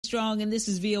Strong, and this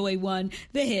is VOA 1,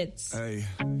 The Hits. Hey.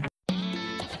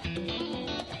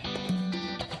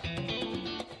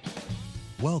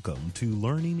 Welcome to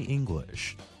Learning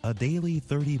English, a daily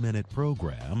 30-minute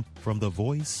program from the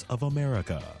Voice of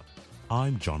America.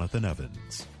 I'm Jonathan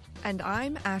Evans. And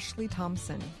I'm Ashley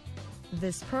Thompson.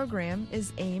 This program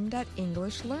is aimed at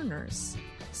English learners,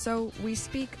 so we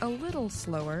speak a little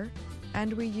slower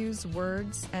and we use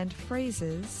words and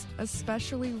phrases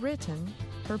especially written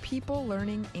for people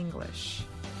learning English.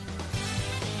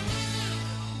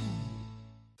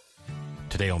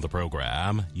 Today on the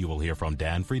program, you will hear from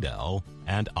Dan Friedel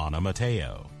and Anna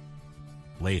Mateo.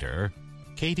 Later,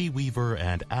 Katie Weaver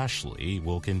and Ashley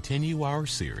will continue our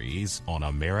series on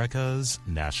America's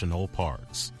national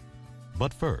parks.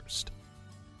 But first,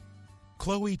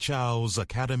 Chloe Zhao's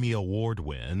Academy Award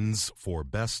wins for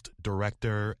Best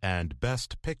Director and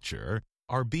Best Picture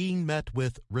are being met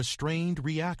with restrained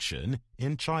reaction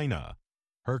in China,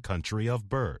 her country of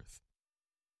birth.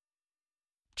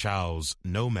 Zhao's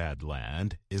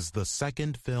Nomadland is the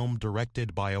second film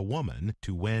directed by a woman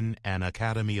to win an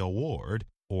Academy Award,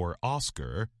 or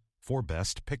Oscar, for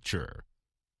Best Picture.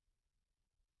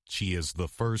 She is the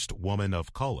first woman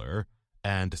of color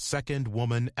and second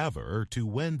woman ever to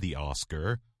win the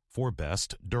Oscar for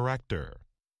Best Director.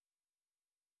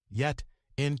 Yet,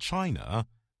 in China,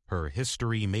 her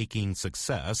history-making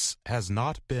success has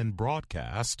not been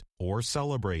broadcast or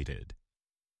celebrated.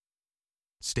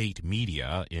 State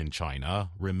media in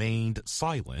China remained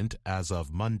silent as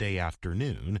of Monday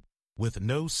afternoon, with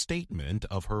no statement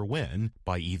of her win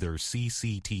by either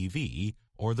CCTV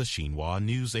or the Xinhua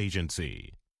news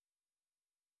agency.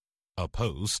 A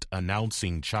post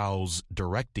announcing Zhao's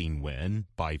directing win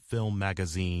by film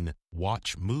magazine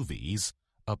Watch Movies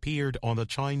appeared on the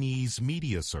Chinese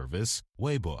media service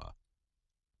Weibo.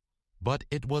 But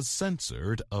it was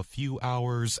censored a few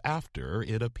hours after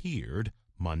it appeared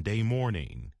Monday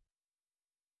morning.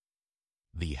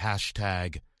 The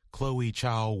hashtag Chloe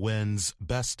Zhao wins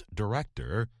Best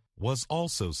Director was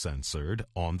also censored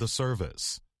on the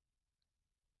service.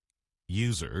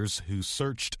 Users who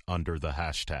searched under the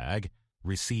hashtag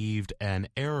received an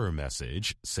error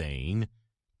message saying,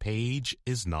 "Page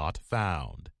is not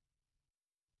found."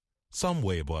 Some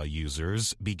Weibo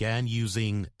users began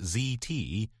using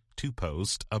ZT to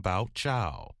post about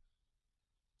Zhao.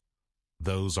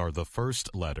 Those are the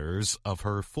first letters of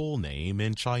her full name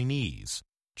in Chinese,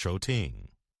 Chouting.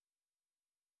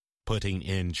 Putting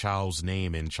in Zhao's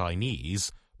name in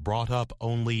Chinese brought up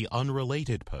only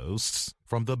unrelated posts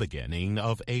from the beginning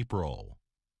of April.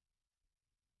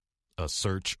 A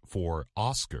search for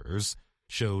Oscars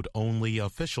showed only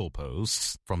official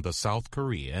posts from the South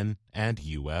Korean and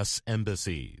U.S.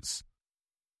 embassies.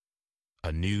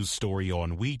 A news story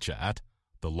on WeChat,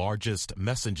 the largest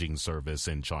messaging service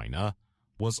in China,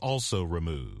 was also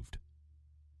removed.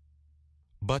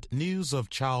 But news of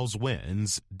Zhao's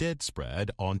wins did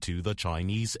spread onto the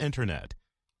Chinese internet,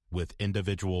 with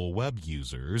individual web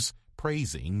users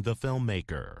praising the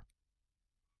filmmaker.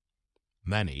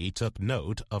 Many took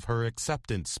note of her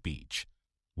acceptance speech,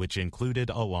 which included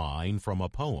a line from a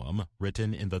poem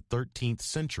written in the 13th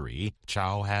century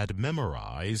Zhao had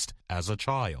memorized as a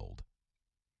child.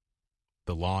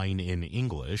 The line in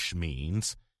English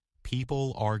means,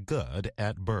 "People are good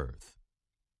at birth."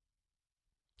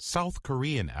 South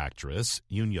Korean actress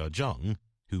Yoon Ye-jung,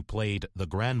 who played the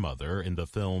grandmother in the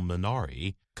film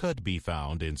Minari, could be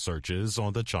found in searches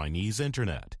on the Chinese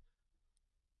internet.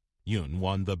 Yoon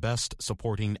won the Best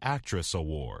Supporting Actress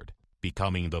award,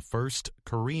 becoming the first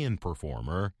Korean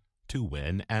performer to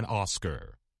win an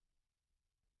Oscar.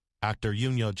 Actor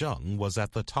Yoon Ye-jung was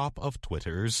at the top of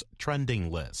Twitter's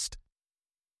trending list.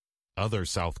 Other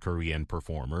South Korean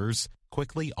performers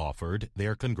quickly offered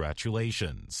their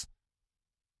congratulations.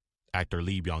 Actor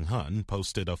Lee Byung-hun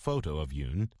posted a photo of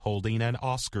Yoon holding an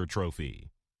Oscar trophy.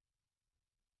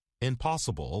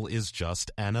 "Impossible is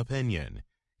just an opinion,"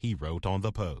 he wrote on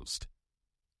the post.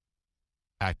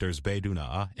 Actors Bae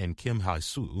Do-na and Kim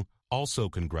Ha-soo also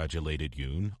congratulated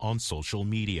Yoon on social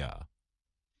media.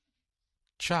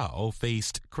 Zhao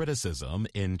faced criticism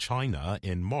in China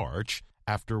in March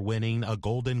after winning a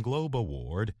Golden Globe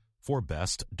Award for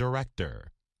Best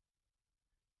Director.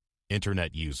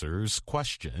 Internet users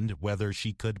questioned whether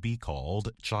she could be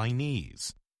called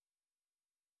Chinese.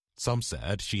 Some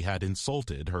said she had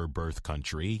insulted her birth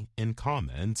country in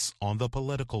comments on the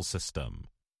political system.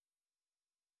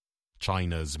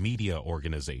 China's media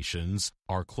organizations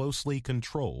are closely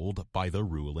controlled by the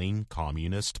ruling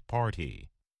Communist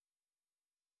Party.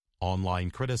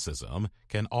 Online criticism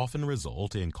can often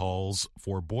result in calls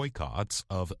for boycotts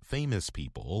of famous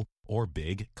people or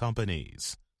big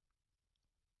companies.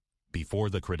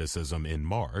 Before the criticism in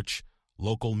March,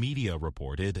 local media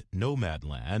reported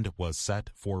Nomadland was set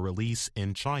for release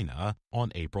in China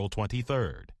on April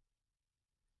 23rd.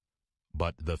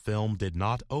 But the film did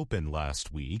not open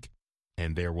last week,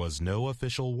 and there was no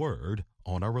official word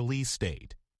on a release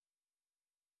date.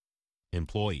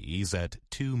 Employees at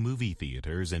 2 movie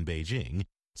theaters in Beijing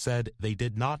said they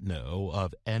did not know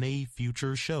of any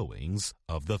future showings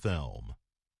of the film.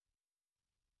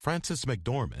 Frances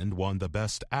McDormand won the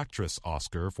Best Actress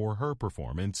Oscar for her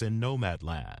performance in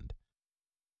Nomadland.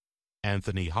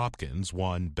 Anthony Hopkins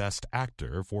won Best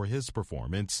Actor for his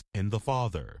performance in The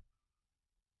Father.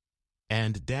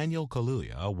 And Daniel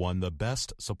Kaluuya won the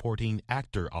Best Supporting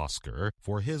Actor Oscar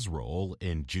for his role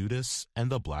in Judas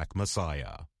and the Black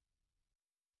Messiah.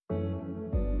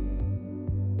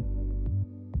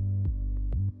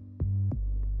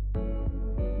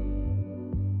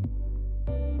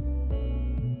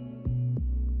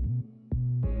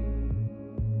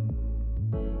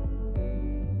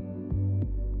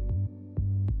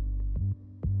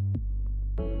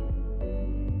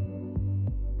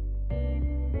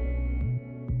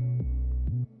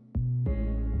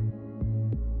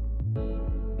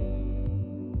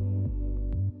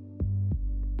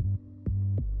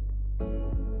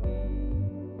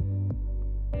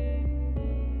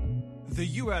 The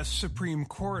U.S. Supreme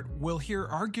Court will hear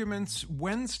arguments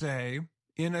Wednesday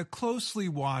in a closely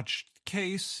watched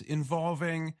case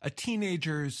involving a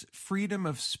teenager's freedom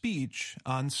of speech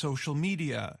on social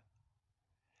media.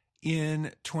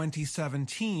 In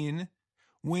 2017,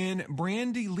 when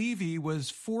Brandy Levy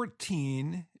was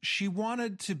 14, she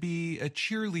wanted to be a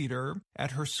cheerleader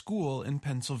at her school in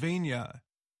Pennsylvania.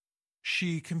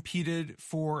 She competed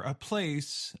for a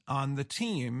place on the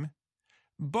team,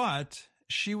 but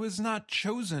she was not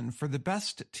chosen for the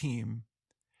best team.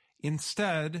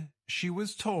 Instead, she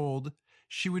was told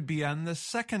she would be on the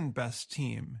second best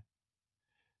team.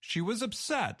 She was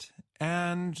upset,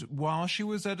 and while she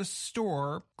was at a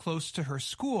store close to her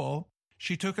school,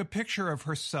 she took a picture of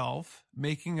herself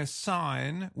making a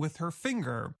sign with her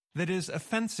finger that is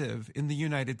offensive in the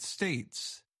United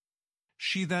States.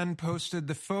 She then posted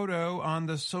the photo on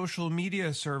the social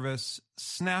media service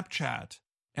Snapchat,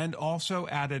 and also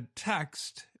added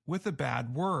text with a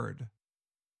bad word.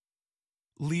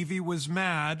 Levy was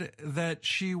mad that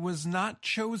she was not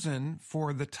chosen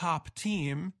for the top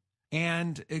team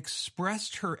and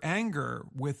expressed her anger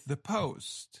with the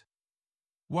post.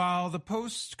 While the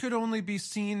post could only be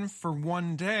seen for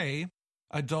one day,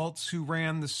 adults who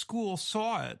ran the school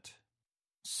saw it.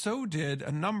 So did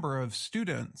a number of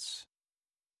students.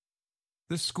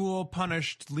 The school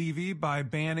punished Levy by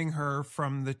banning her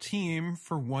from the team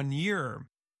for 1 year.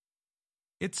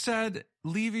 It said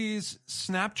Levy's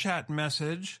Snapchat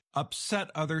message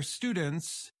upset other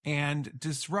students and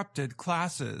disrupted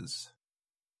classes.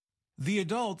 The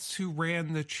adults who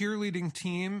ran the cheerleading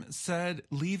team said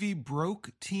Levy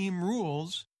broke team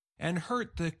rules and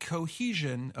hurt the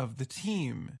cohesion of the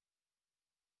team.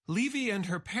 Levy and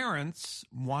her parents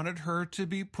wanted her to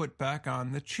be put back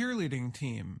on the cheerleading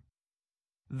team.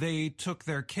 They took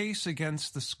their case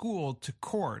against the school to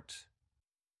court.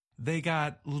 They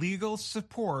got legal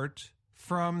support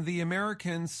from the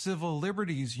American Civil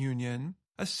Liberties Union,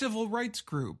 a civil rights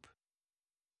group.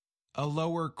 A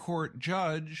lower court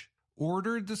judge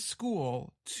ordered the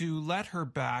school to let her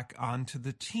back onto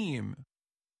the team.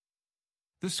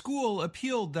 The school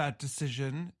appealed that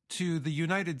decision to the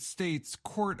United States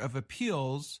Court of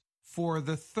Appeals for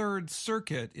the Third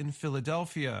Circuit in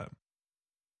Philadelphia.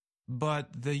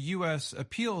 But the U.S.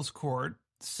 Appeals Court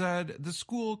said the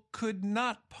school could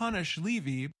not punish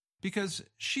Levy because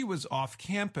she was off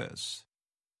campus.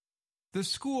 The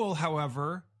school,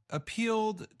 however,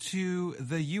 appealed to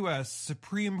the U.S.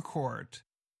 Supreme Court.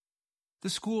 The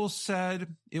school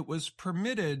said it was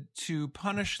permitted to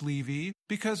punish Levy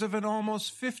because of an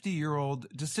almost 50-year-old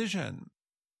decision.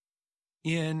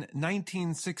 In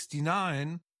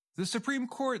 1969, the Supreme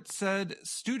Court said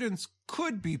students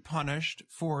could be punished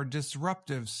for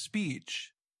disruptive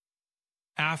speech.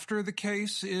 After the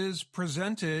case is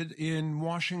presented in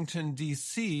Washington,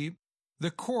 D.C.,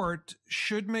 the court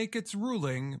should make its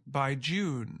ruling by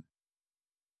June.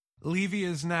 Levy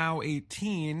is now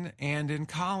 18 and in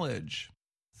college.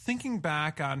 Thinking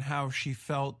back on how she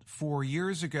felt 4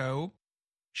 years ago,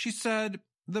 she said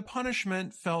the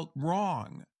punishment felt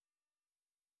wrong.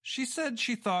 She said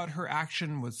she thought her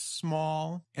action was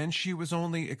small and she was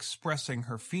only expressing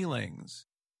her feelings.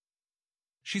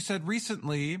 She said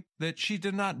recently that she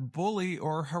did not bully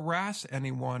or harass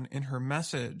anyone in her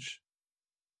message.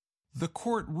 The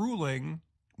court ruling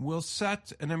will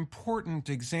set an important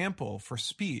example for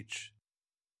speech.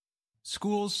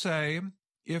 Schools say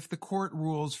if the court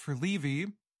rules for levy,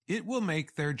 it will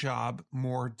make their job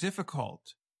more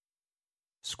difficult.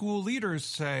 School leaders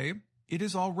say it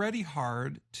is already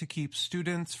hard to keep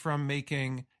students from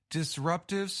making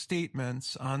disruptive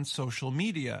statements on social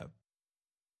media.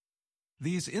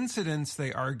 These incidents,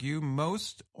 they argue,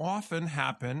 most often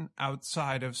happen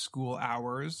outside of school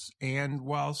hours and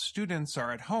while students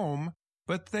are at home,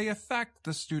 but they affect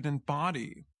the student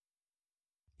body.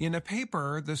 In a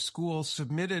paper the school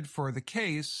submitted for the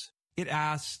case, it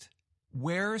asked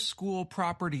where school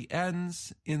property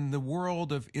ends in the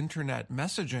world of internet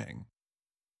messaging.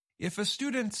 If a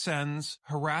student sends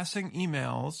harassing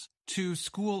emails to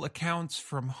school accounts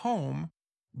from home,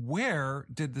 where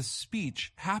did the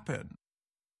speech happen?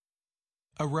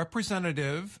 A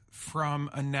representative from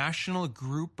a national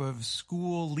group of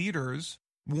school leaders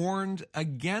warned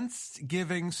against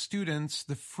giving students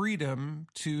the freedom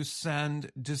to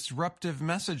send disruptive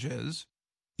messages,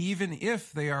 even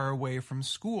if they are away from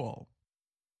school.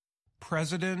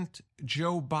 President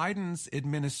Joe Biden's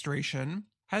administration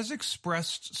has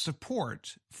expressed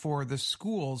support for the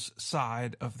school's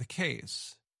side of the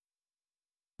case.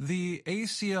 The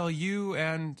ACLU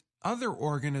and other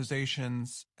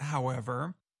organizations,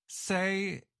 however,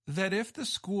 say that if the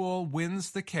school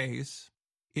wins the case,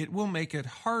 it will make it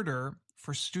harder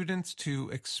for students to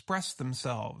express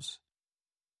themselves.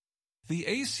 The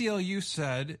ACLU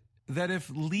said that if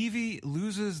Levy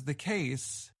loses the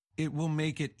case, it will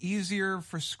make it easier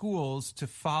for schools to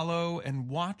follow and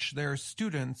watch their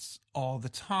students all the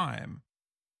time.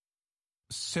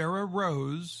 Sarah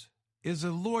Rose is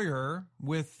a lawyer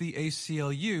with the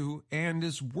ACLU and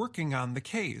is working on the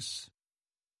case.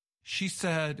 She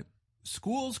said,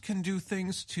 schools can do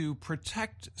things to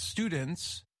protect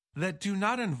students that do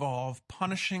not involve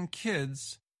punishing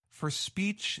kids for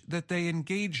speech that they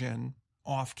engage in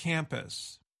off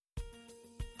campus.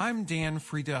 I'm Dan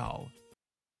Friedel.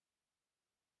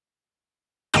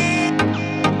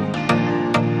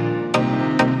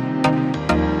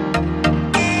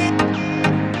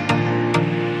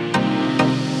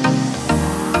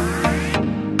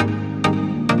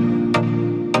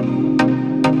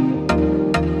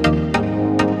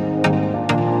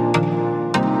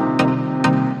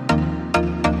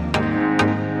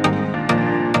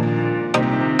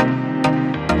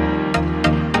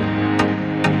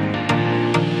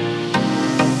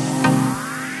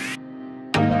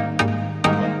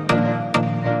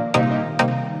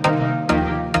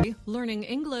 Learning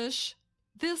English,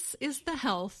 this is the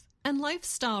Health and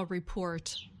Lifestyle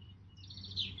Report.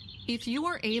 If you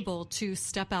are able to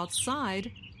step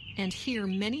outside and hear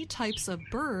many types of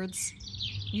birds,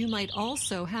 you might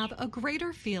also have a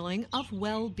greater feeling of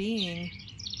well-being.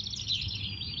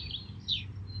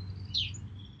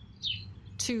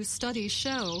 Two studies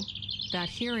show that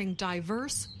hearing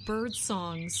diverse bird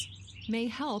songs may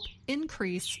help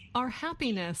increase our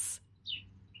happiness.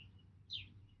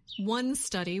 One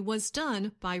study was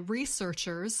done by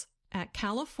researchers at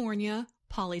California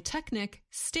Polytechnic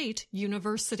State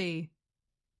University,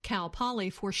 Cal Poly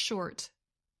for short.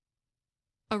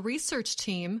 A research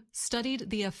team studied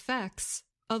the effects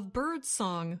of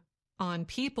birdsong on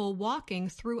people walking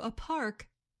through a park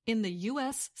in the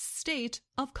U.S. state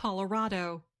of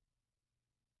Colorado.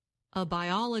 A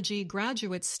biology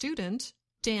graduate student,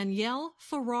 Danielle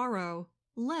Ferraro,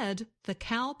 led the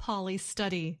Cal Poly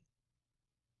study.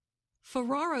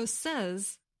 Ferraro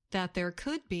says that there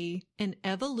could be an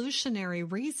evolutionary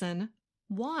reason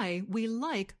why we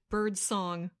like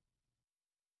birdsong.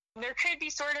 There could be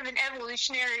sort of an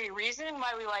evolutionary reason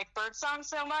why we like birdsong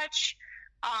so much.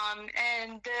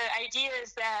 And the idea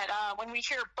is that when we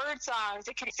hear bird songs,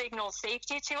 it can signal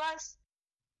safety to us.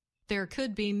 There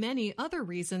could be many other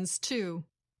reasons, too.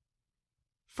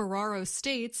 Ferraro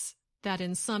states that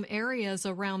in some areas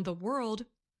around the world,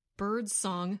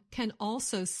 birdsong can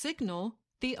also signal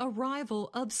the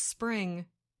arrival of spring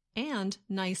and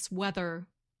nice weather.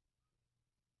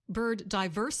 Bird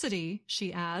diversity,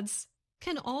 she adds,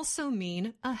 can also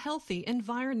mean a healthy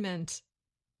environment.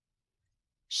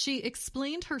 She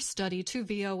explained her study to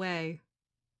VOA.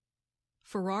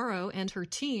 Ferraro and her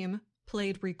team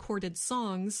played recorded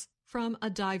songs from a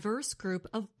diverse group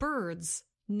of birds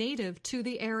native to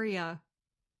the area.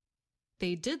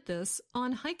 They did this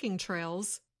on hiking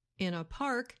trails in a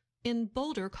park in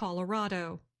Boulder,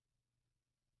 Colorado.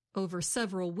 Over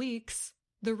several weeks,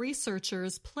 the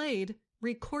researchers played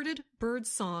recorded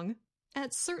birdsong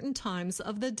at certain times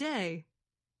of the day,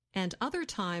 and other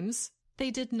times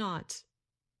they did not.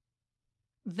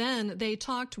 Then they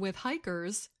talked with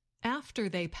hikers after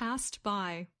they passed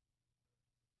by.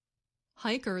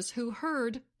 Hikers who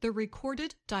heard the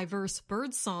recorded diverse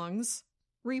bird songs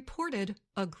reported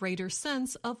a greater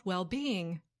sense of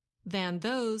well-being than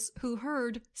those who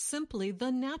heard simply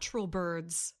the natural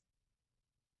birds.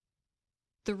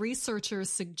 The researchers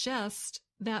suggest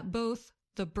that both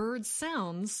the bird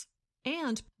sounds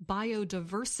and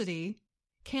biodiversity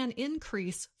can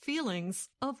increase feelings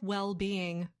of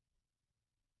well-being.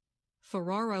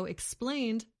 Ferraro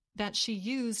explained that she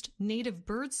used native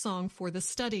birdsong for the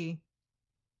study.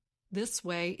 This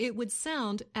way, it would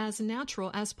sound as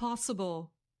natural as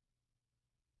possible.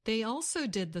 They also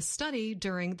did the study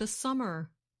during the summer.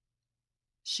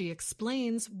 She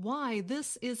explains why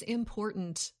this is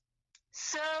important.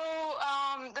 So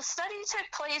the study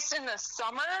took place in the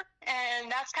summer,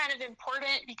 and that's kind of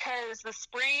important because the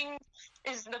spring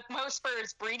is the most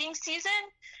birds' breeding season.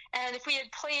 And if we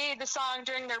had played the song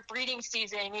during their breeding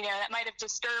season, that might have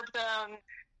disturbed them.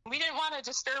 We didn't want to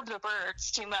disturb the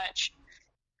birds too much.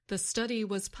 The study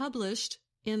was published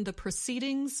in the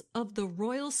Proceedings of the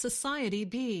Royal Society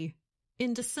B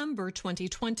in December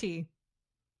 2020.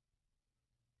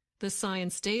 The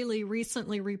Science Daily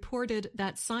recently reported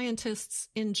that scientists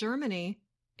in Germany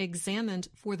examined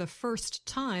for the first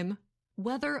time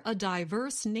whether a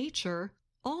diverse nature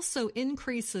also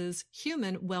increases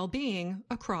human well-being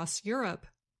across Europe.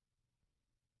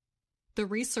 The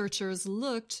researchers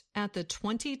looked at the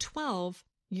 2012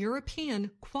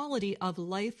 European Quality of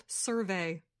Life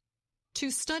Survey to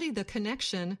study the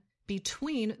connection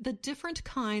between the different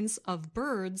kinds of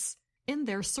birds in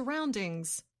their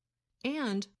surroundings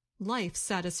and life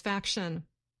satisfaction.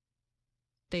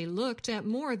 They looked at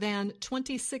more than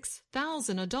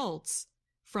 26,000 adults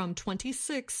from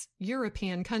 26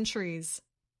 European countries.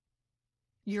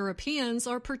 Europeans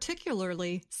are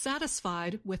particularly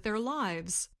satisfied with their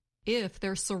lives if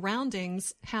their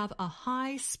surroundings have a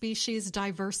high species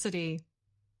diversity,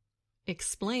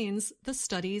 explains the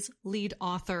study's lead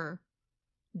author,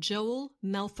 Joel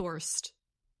Melthorst.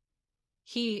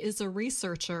 He is a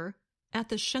researcher at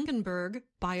the Schenkenberg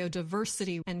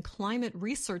Biodiversity and Climate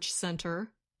Research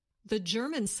Center, the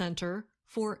German Center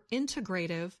for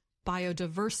Integrative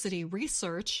Biodiversity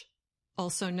Research,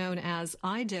 also known as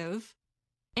IDIV,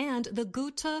 and the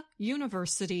Goethe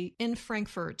University in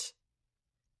Frankfurt.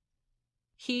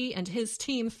 He and his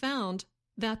team found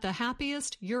that the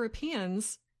happiest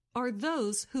Europeans are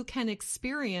those who can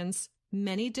experience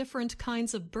many different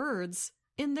kinds of birds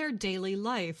in their daily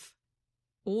life,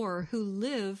 or who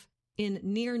live in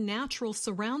near natural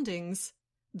surroundings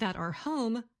that are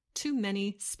home to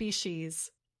many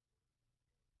species.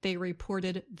 They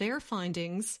reported their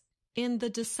findings in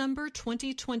the December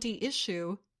 2020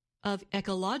 issue of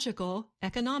Ecological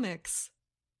Economics.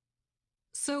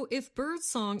 So if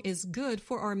birdsong is good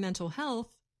for our mental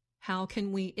health, how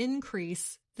can we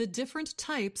increase the different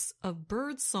types of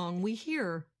birdsong we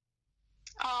hear?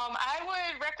 I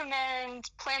would recommend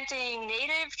planting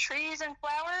native trees and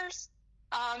flowers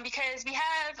because we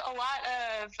have a lot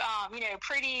of,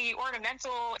 pretty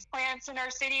ornamental plants in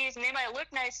our cities, and they might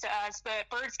look nice to us, but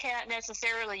birds can't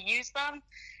necessarily use them.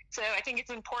 So I think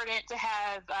it's important to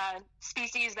have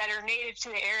species that are native to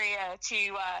the area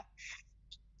to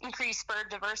increase bird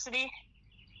diversity.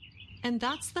 And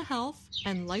that's the Health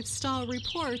and Lifestyle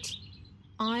Report.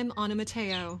 I'm Anna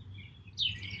Mateo.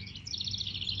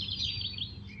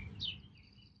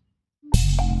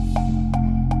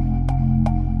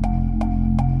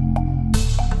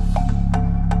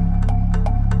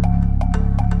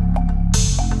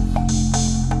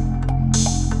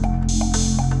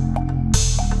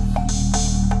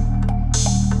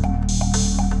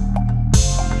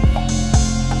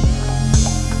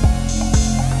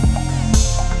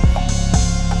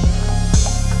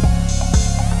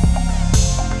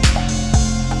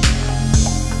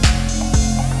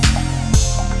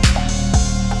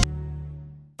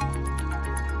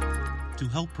 To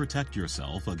help protect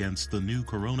yourself against the new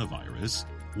coronavirus,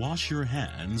 wash your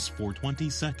hands for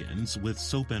 20 seconds with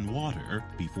soap and water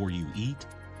before you eat,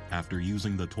 after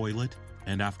using the toilet,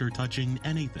 and after touching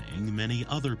anything many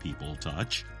other people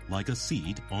touch, like a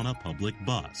seat on a public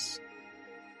bus.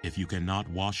 If you cannot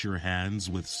wash your hands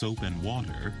with soap and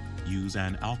water, use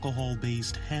an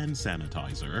alcohol-based hand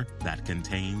sanitizer that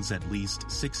contains at least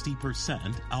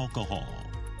 60% alcohol.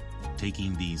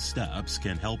 Taking these steps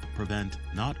can help prevent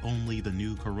not only the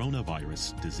new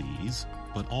coronavirus disease,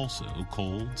 but also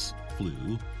colds,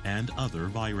 flu, and other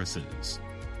viruses.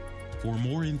 For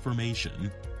more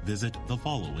information, visit the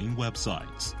following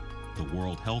websites: the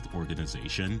World Health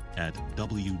Organization at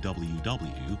www.who.int,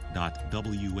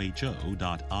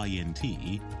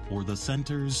 or the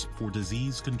Centers for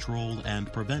Disease Control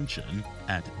and Prevention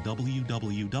at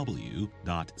www.cdc.gov.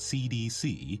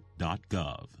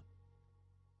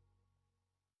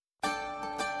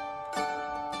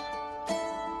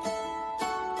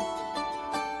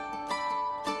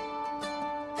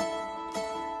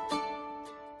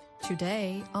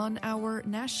 Today, on our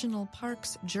National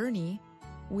Parks journey,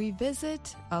 we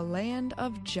visit a land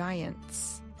of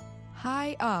giants,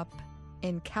 high up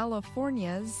in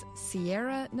California's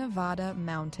Sierra Nevada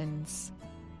mountains.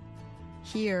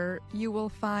 Here, you will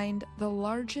find the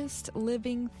largest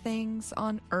living things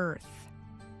on Earth,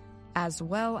 as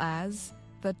well as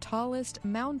the tallest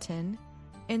mountain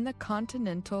in the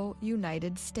continental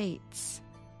United States.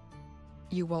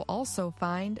 You will also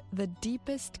find the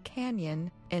deepest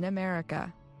canyon in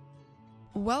America.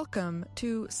 Welcome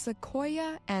to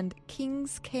Sequoia and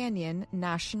Kings Canyon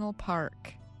National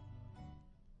Park.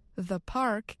 The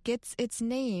park gets its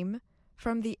name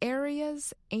from the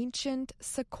area's ancient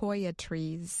sequoia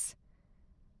trees.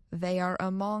 They are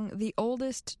among the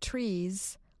oldest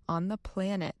trees on the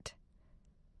planet.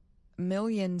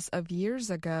 Millions of years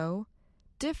ago,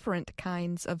 different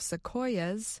kinds of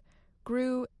sequoias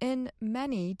grew in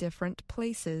many different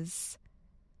places.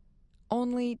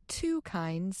 Only two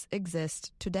kinds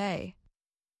exist today,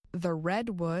 the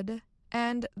redwood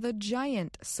and the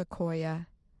giant sequoia.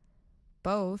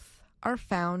 Both are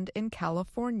found in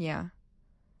California.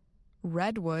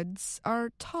 Redwoods are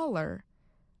taller,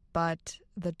 but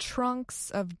the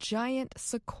trunks of giant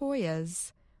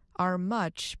sequoias are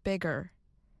much bigger.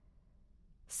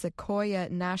 Sequoia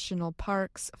National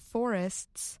Park's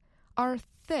forests are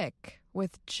thick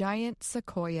with giant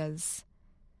sequoias.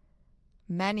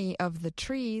 Many of the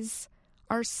trees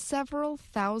are several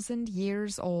thousand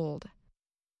years old.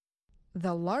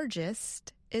 The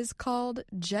largest is called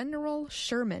General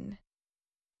Sherman.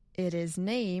 It is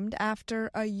named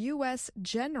after a U.S.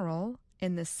 general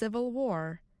in the Civil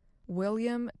War,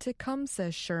 William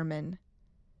Tecumseh Sherman.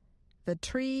 The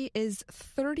tree is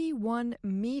 31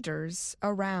 meters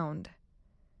around.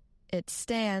 It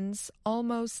stands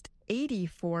almost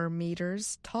 84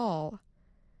 meters tall,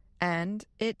 and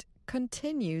it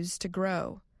continues to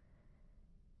grow.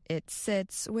 It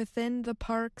sits within the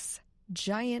park's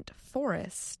giant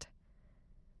forest.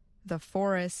 The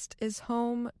forest is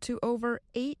home to over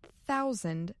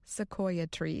 8,000 sequoia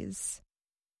trees.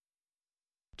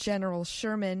 General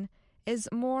Sherman is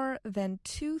more than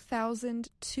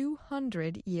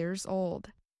 2,200 years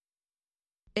old.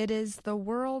 It is the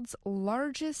world's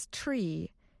largest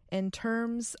tree in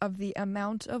terms of the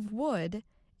amount of wood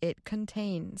it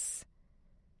contains.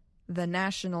 The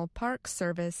National Park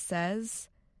Service says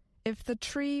if the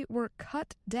tree were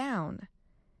cut down,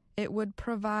 it would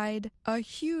provide a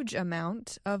huge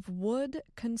amount of wood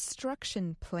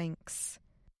construction planks.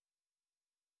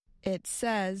 It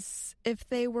says if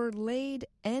they were laid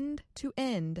end to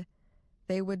end,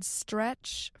 they would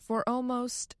stretch for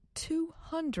almost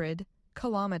 200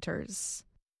 kilometers.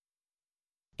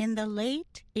 In the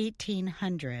late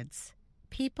 1800s,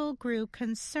 people grew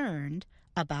concerned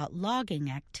about logging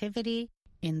activity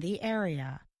in the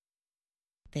area.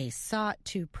 They sought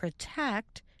to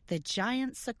protect the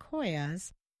giant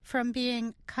sequoias from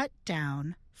being cut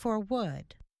down for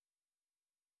wood.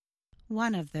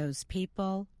 One of those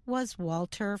people was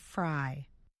Walter Fry.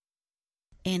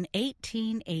 In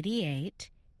 1888,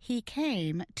 he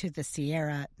came to the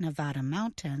Sierra Nevada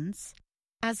mountains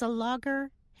as a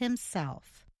logger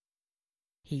himself.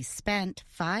 He spent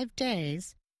 5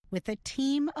 days with a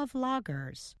team of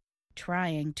loggers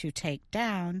trying to take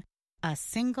down a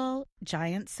single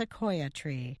giant sequoia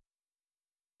tree.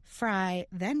 Fry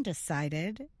then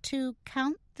decided to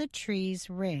count the tree's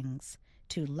rings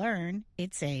to learn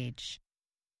its age.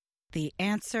 The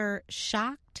answer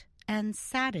shocked and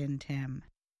saddened him.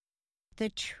 The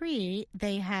tree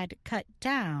they had cut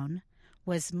down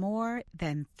was more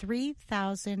than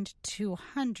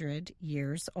 3,200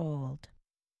 years old.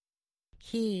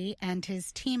 He and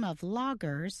his team of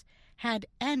loggers had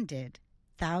ended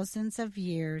thousands of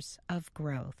years of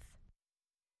growth.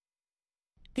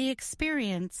 The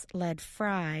experience led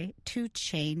Fry to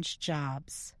change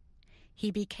jobs.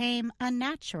 He became a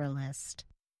naturalist.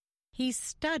 He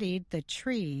studied the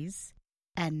trees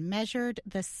and measured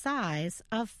the size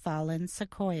of fallen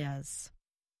sequoias.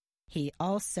 He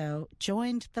also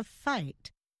joined the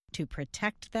fight to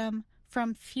protect them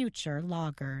from future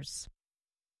loggers.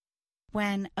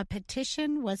 When a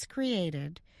petition was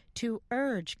created to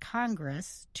urge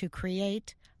Congress to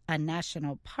create a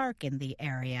national park in the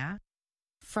area,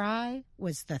 Fry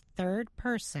was the third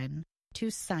person to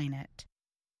sign it.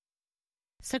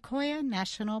 Sequoia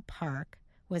National Park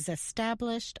was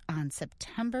established on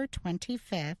September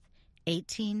 25,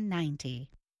 1890.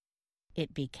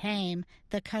 It became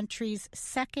the country's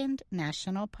second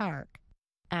national park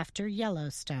after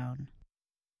Yellowstone.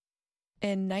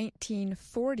 In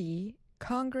 1940,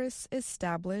 Congress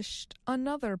established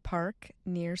another park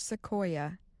near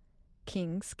Sequoia,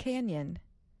 Kings Canyon.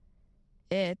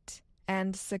 It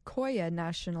and Sequoia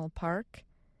National Park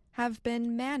have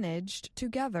been managed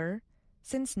together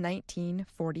since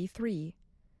 1943.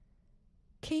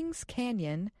 Kings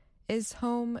Canyon is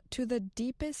home to the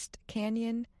deepest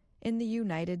canyon in the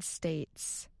United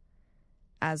States,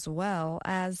 as well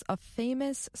as a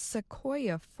famous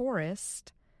sequoia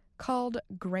forest called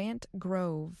Grant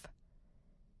Grove.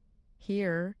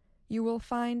 Here you will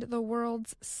find the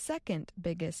world's second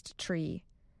biggest tree,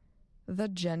 the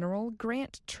General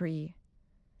Grant tree.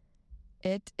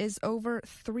 It is over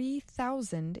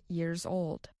 3,000 years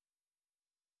old.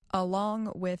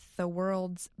 Along with the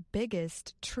world's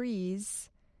biggest trees,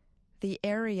 the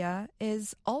area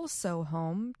is also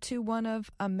home to one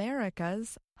of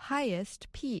America's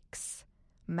highest peaks,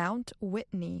 Mount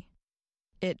Whitney.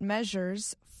 It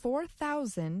measures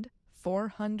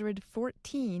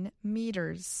 4,414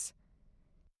 meters.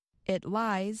 It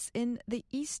lies in the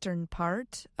eastern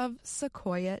part of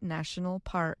Sequoia National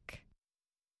Park.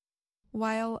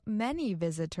 While many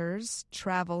visitors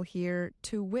travel here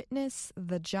to witness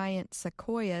the giant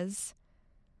sequoias,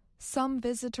 some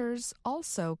visitors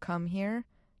also come here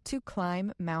to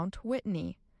climb Mount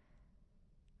Whitney.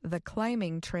 The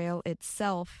climbing trail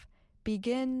itself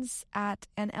begins at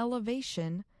an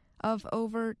elevation of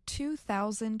over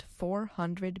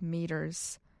 2,400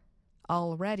 meters,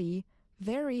 already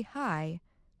very high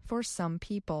for some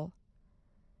people.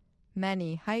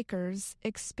 Many hikers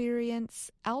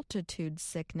experience altitude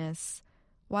sickness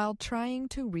while trying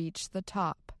to reach the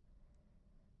top.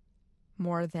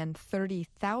 More than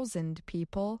 30,000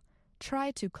 people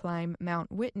try to climb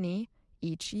Mount Whitney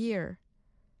each year.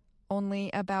 Only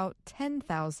about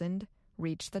 10,000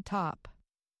 reach the top.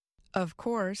 Of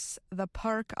course, the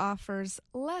park offers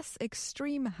less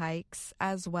extreme hikes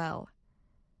as well.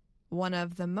 One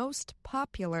of the most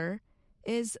popular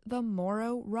is the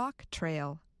Morrow Rock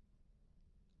Trail.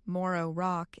 Morrow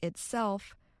Rock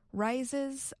itself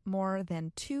rises more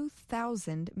than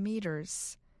 2,000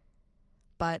 meters.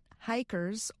 But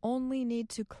hikers only need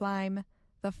to climb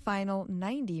the final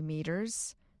 90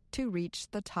 meters to reach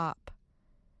the top.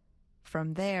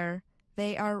 From there,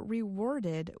 they are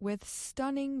rewarded with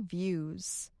stunning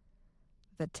views,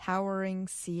 the towering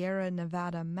Sierra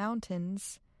Nevada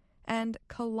mountains, and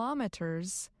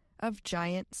kilometers of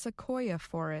giant sequoia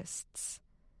forests.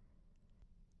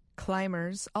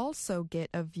 Climbers also get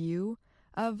a view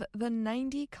of the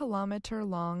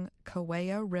 90-kilometer-long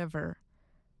Kaweah River,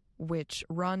 which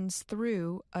runs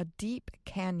through a deep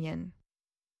canyon.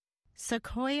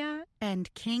 Sequoia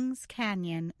and Kings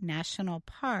Canyon National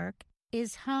Park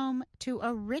is home to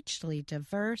a richly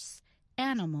diverse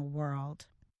animal world.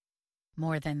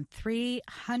 More than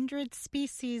 300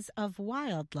 species of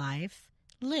wildlife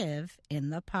live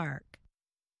in the park.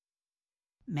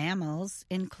 Mammals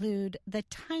include the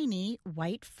tiny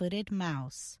white-footed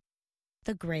mouse,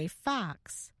 the gray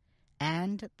fox,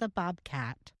 and the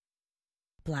bobcat.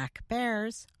 Black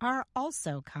bears are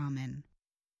also common.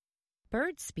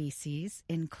 Bird species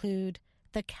include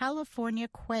the California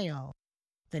quail,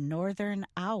 the northern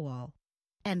owl,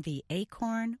 and the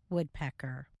acorn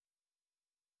woodpecker.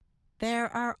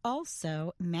 There are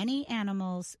also many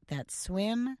animals that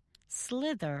swim,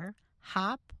 slither,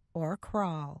 hop, or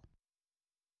crawl.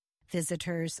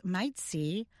 Visitors might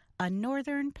see a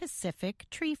northern Pacific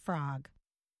tree frog,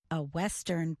 a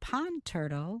western pond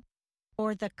turtle,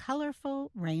 or the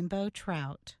colorful rainbow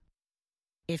trout.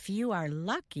 If you are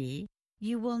lucky,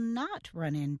 you will not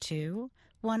run into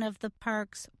one of the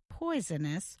park's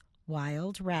poisonous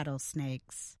wild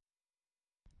rattlesnakes.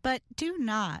 But do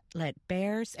not let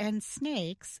bears and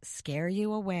snakes scare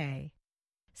you away.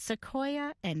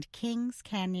 Sequoia and Kings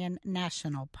Canyon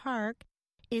National Park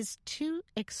is too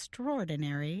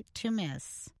extraordinary to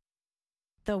miss.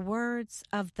 The words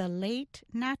of the late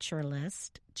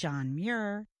naturalist John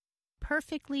Muir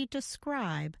perfectly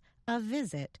describe a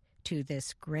visit to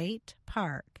this great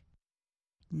park.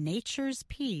 Nature's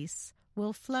peace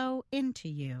will flow into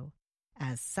you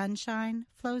as sunshine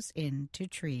flows into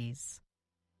trees.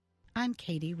 I'm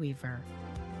Katie Weaver.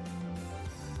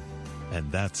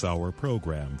 And that's our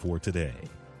program for today.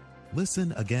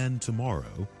 Listen again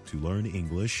tomorrow to learn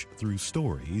English through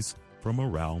stories from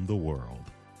around the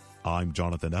world. I'm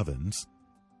Jonathan Evans.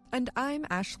 And I'm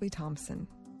Ashley Thompson.